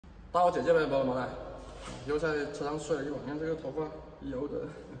到我姐姐呗，宝宝们来，又在车上睡了一晚，看这个头发油的。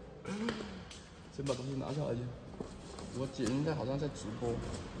先把东西拿下来去。我姐应该好像在直播。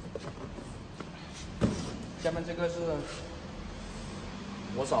下面这个是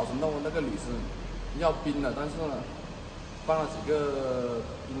我嫂子弄的那个李子，要冰了，但是呢，放了几个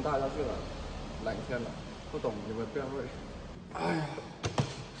冰袋下去了，2天了，不懂有没有变味。哎呀，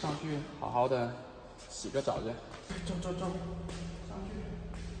上去好好的洗个澡去。走，上去。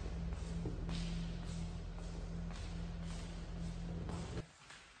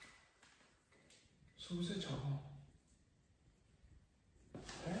是不是吵？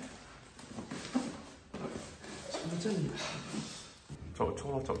哎，怎么这里？走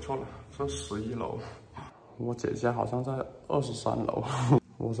错了，这11楼。我姐姐好像在23楼。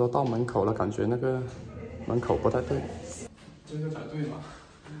我说到门口了，感觉那个门口不太对。这个才对嘛？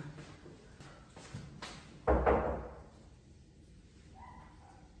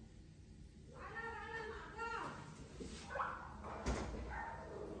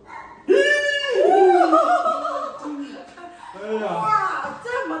哇，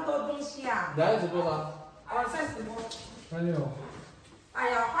这么多东西啊！你还直播吗？哦，在直播。哎呦！哎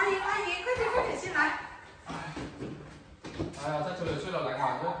呀，欢迎，快点进来！哎呀，在车里睡了2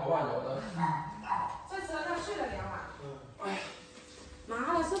晚，这头发油的。在车上睡了2晚。哎呀，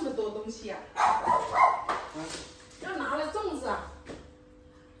拿了这么多东西啊！又拿了粽子啊！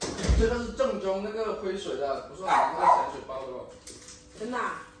这个是正宗那个灰水的，不是拿那个咸水包的哦。真的？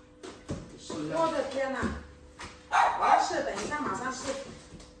试一下。我的天哪！我要试，等一下马上试。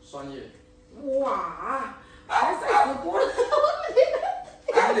酸野。哇，还在直播了，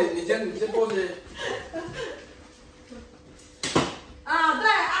你先过去。啊，对，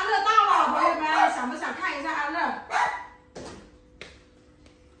阿乐到了，朋友们，想不想看一下阿乐？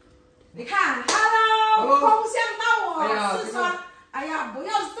你看 ，Hello， 风向到我四川。哎呀，不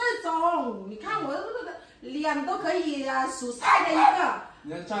要这种，你看我这个脸都可以数菜的一个。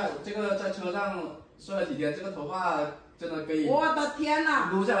你看在车上睡了几天，这个头发真的可以。我的天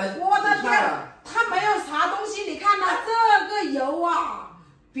哪！撸下来。我的天，他没有啥东西，你看他这个油啊，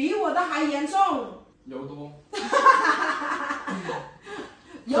比我的还严重。油多。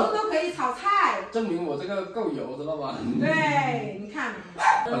油都可以炒菜，证明我这个够油，知道吧？对，你看。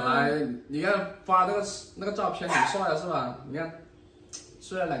本来你看发那个照片很帅了是吧？你看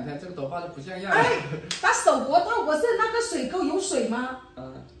睡了2天，这个头发就不像样了。哎，他手脖头不是那个水沟有水吗？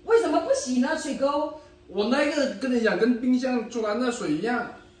嗯。为什么不洗呢？水沟？我那个跟你讲，跟冰箱出来那水一样，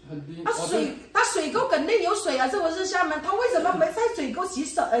很低。他水沟肯定有水啊，这不是厦门，他为什么没在水沟洗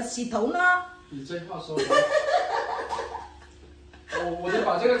头呢？你这话说的。我就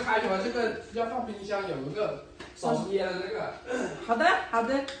把这个开出来，这个要放冰箱，有一个少时腌的那个。好的，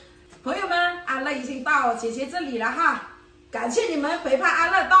朋友们，阿乐已经到姐姐这里了哈，感谢你们陪伴阿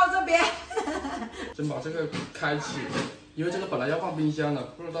乐到这边。先把这个开启，因为这个本来要放冰箱的，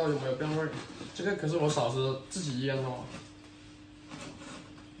不知道有没有变味。这个可是我嫂子自己腌哦。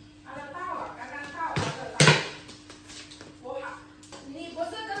阿乐到了，刚刚到。你不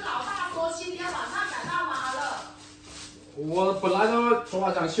是跟老大说今天晚上赶到吗？阿乐。我本来说昨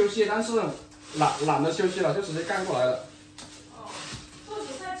晚想休息，但是懒得休息了，就直接干过来了。哦，肚子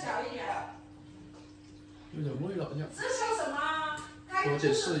再小一点。有点味了，好像。这像什么？我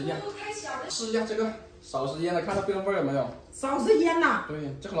姐试一下。太小了。试一下这个少时腌的，看它变味有没有。少时腌呐？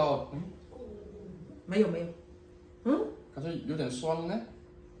对，这个老没有。感觉有点酸呢。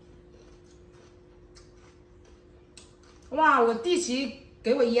哇，我弟媳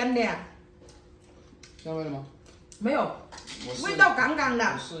给我腌的。变味了吗？没有，味道杠杠的。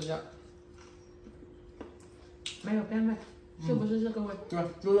我试一下。没有变味，是不是这个味？对，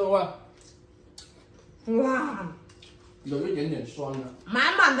就这个味。哇，有一点点酸的。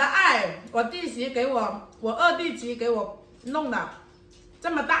满满的爱，我弟媳给我，我二弟媳给我弄的，这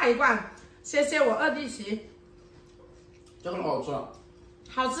么大一罐，谢谢我二弟媳。这个很好吃。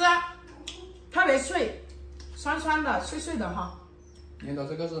好吃啊，特别脆，酸酸的，脆脆的哈。你看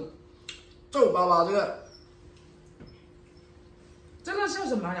这个是皱巴巴，这个是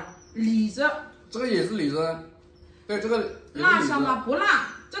什么呀？李子。这个也是李子。对，这个也是李子。辣椒吗？不辣，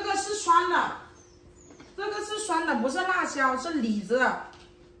这个是酸的。这个是酸的，不是辣椒，是李子。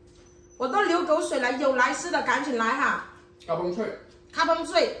我都流口水了，有来吃的赶紧来哈。嘎嘣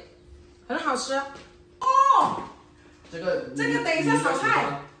脆，很好吃。哦，这个等一下炒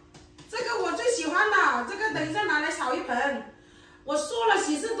菜，这个我最喜欢的，这个等一下拿来炒一盆。我说了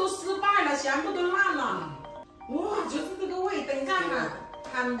几次都失败了，全部都烂了。哇，就是这个味，等一下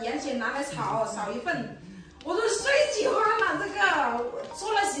喊盐姐拿来炒一份。我都最喜欢了这个，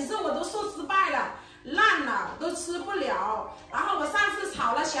说了几次我都说失败了。烂了都吃不了。然后我上次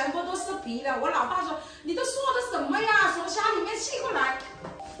炒了全部都是皮的，我老大说你都说的什么呀？从家里面寄过来，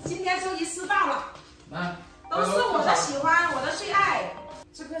今天终于吃到了，都是我的喜欢，我的最爱。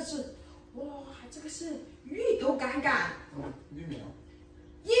这个是，哇，这个是芋头杆杆，玉苗，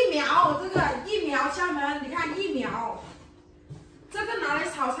一苗，这个一苗家人，你看一苗，这个拿来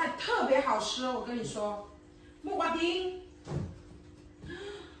炒菜特别好吃，我跟你说，木瓜丁。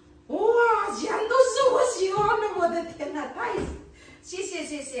哇，全都是我喜欢的，我的天哪，谢谢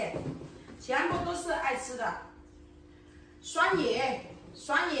谢谢，全部都是爱吃的。酸野，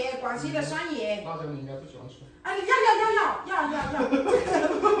广西的酸野。辣椒你应该不喜欢吃。哎，要。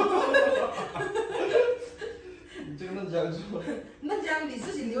你这个嫩姜做。嫩姜你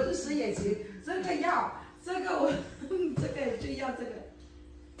自己留着吃也行，这个要，这个我，这个就要这个。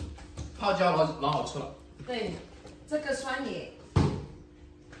泡椒老好吃了。对，这个酸野。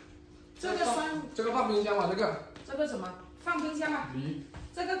这个放冰箱吗？这个什么？放冰箱吗？梨。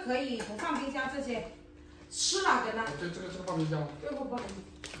这个可以不放冰箱，这些吃了给它。这个放冰箱吗？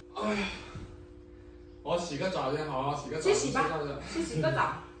不。哎呀，我洗个澡先，好好洗个澡。去洗吧，去洗个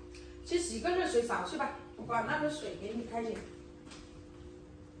澡，去洗个热水澡去吧。我把那个水给你开点。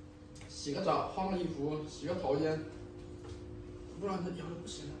洗个澡，换个衣服，洗个头先，不然这腰就不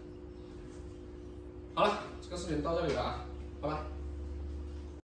行了。好了，这个视频到这里了啊，拜拜。